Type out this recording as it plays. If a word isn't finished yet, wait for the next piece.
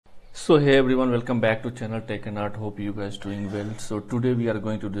So hey everyone, welcome back to channel Tech and Art. Hope you guys doing well. So today we are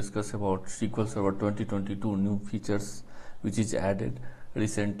going to discuss about SQL Server 2022 new features which is added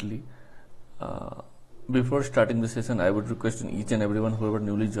recently. Before starting the session, I would request each and everyone whoever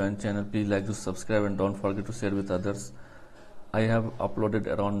newly joined channel, please like to subscribe and don't forget to share with others. I have uploaded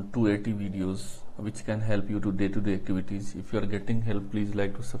around 280 videos which can help you to day-to-day activities. If you are getting help, please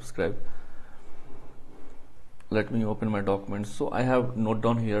like to subscribe. Let me open my documents. So I have note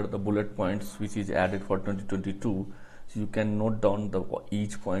down here the bullet points which is added for 2022. So you can note down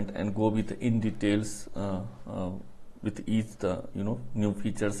each point and go with in details with each new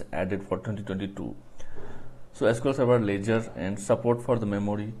features added for 2022. So SQL Server Ledger and support for the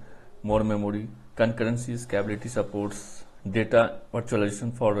memory, more memory, concurrency, scalability supports, data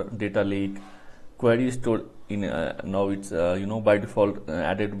virtualization for data lake, query store in now it's by default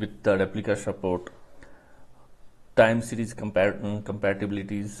added with the replica support, time series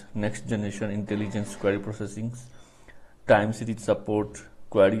compatibilities, next generation intelligence query processing, time series support,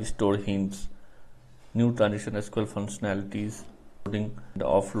 query store hints, new transition SQL functionalities, loading, the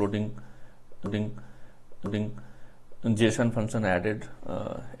offloading, JSON function added,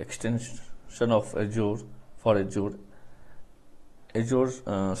 extension of Azure for Azure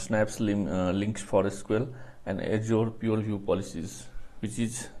snaps links for SQL, and Azure pure view policies, which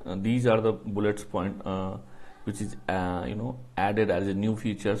is these are the bullets point which is added as a new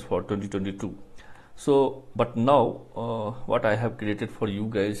features for 2022. So but now what I have created for you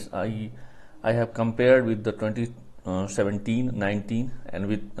guys, I have compared with the 2017, 19 and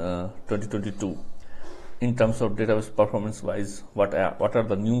with 2022 in terms of database performance wise. What are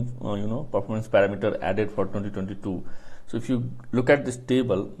the new performance parameter added for 2022. So if you look at this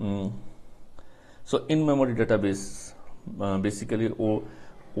table, so in memory database basically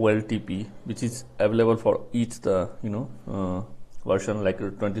OLTP, which is available for each the version like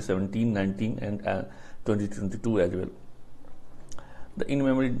 2017, 19 and 2022 as well. The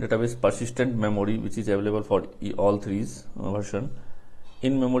in-memory database persistent memory, which is available for all three version.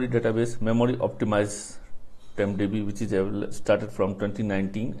 In-memory database memory optimized TempDB, which is started from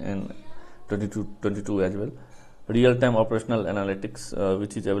 2019 and 2022 as well. Real-time operational analytics,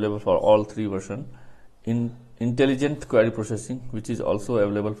 which is available for all three version. In intelligent query processing, which is also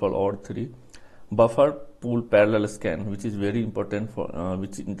available for all three. Buffer pool parallel scan, which is very important for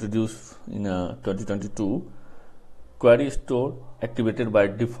which introduced in 2022. Query store activated by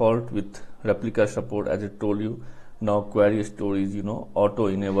default with replica support. As I told you, now query store is auto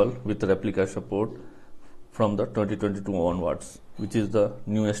enable with replica support from the 2022 onwards, which is the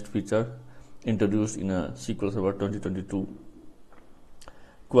newest feature introduced in SQL Server 2022.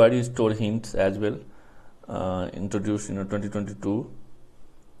 Query store hints as well introduced in 2022.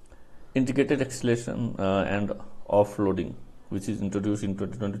 Integrated acceleration and offloading, which is introduced in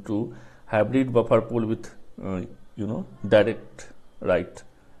 2022. Hybrid buffer pool with direct write,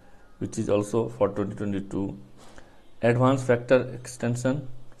 which is also for 2022. Advanced factor extension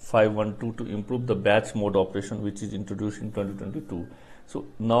 512 to improve the batch mode operation, which is introduced in 2022. So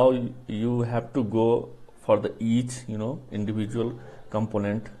now you have to go for the each individual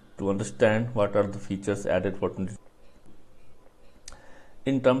component to understand what are the features added for 2022.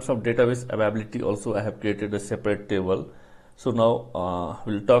 In terms of database availability, also I have created a separate table. So now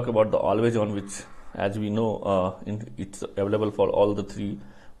we'll talk about the always on, which as we know it's available for all the three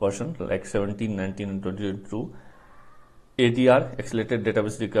versions like 17, 19 and 2022. ADR accelerated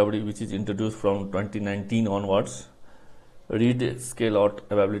database recovery, which is introduced from 2019 onwards. Read scale out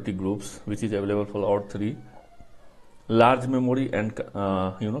availability groups, which is available for all three. Large memory and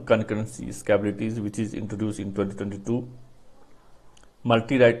concurrency scalabilities, which is introduced in 2022.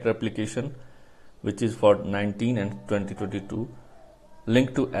 Multi-write replication, which is for 19 and 2022.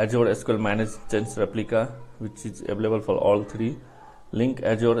 Link to Azure SQL Managed Instance Replica, which is available for all three. Link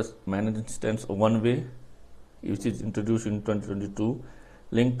Azure Managed Instance one way, which is introduced in 2022.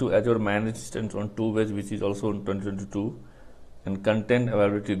 Link to Azure Managed Instance on two ways, which is also in 2022. And content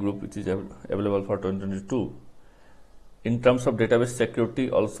availability group, which is available for 2022. In terms of database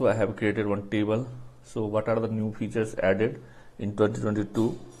security, also I have created one table. So what are the new features added in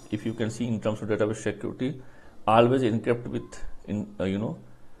 2022? If you can see in terms of database security, always encrypt with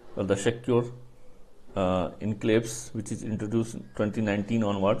the secure enclaves, which is introduced 2019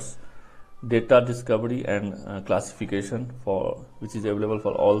 onwards. Data discovery and classification for which is available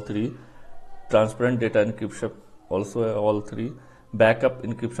for all three. Transparent data encryption also all three. Backup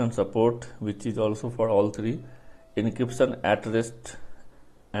encryption support, which is also for all three. Encryption at rest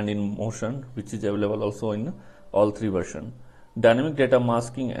and in motion, which is available also in all three versions. Dynamic data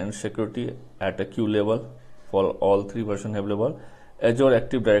masking and security at a queue level for all three versions available. Azure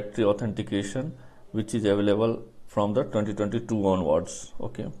Active Directory authentication, which is available from the 2022 onwards.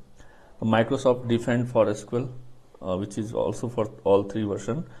 Okay, Microsoft Defend for SQL, which is also for all three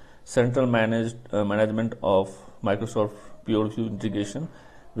versions. Central management of Microsoft PureView integration,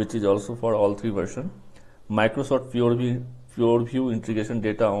 which is also for all three versions. Microsoft PureView integration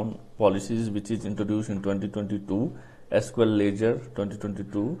data on policies, which is introduced in 2022. SQL Ledger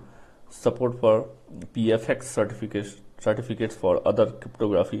 2022. Support for PFX certificates for other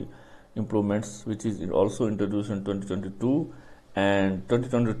cryptography improvements, which is also introduced in 2022. And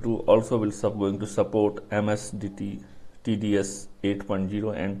 2022 also going to support MSDT, TDS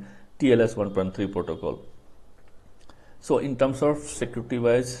 8.0 and TLS 1.3 protocol. So in terms of security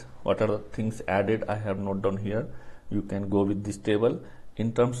wise, what are the things added, I have noted down here. You can go with this table.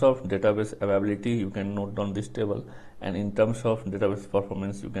 In terms of database availability, you can note down this table, and in terms of database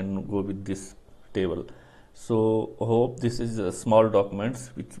performance, you can go with this table. So hope this is a small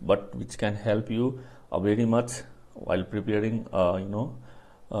documents which can help you very much while preparing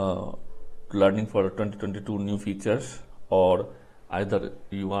learning for 2022 new features, or either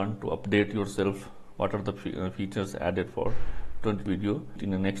you want to update yourself what are the features added for 20 video in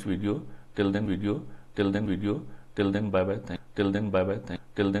the next video. Till then bye bye, till then bye bye,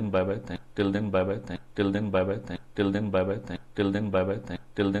 till then bye bye, till then bye bye, till then bye bye, till then bye bye, till then bye bye,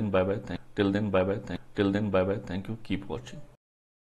 till then bye bye, till then bye bye, till then bye bye. Thank you. Keep watching.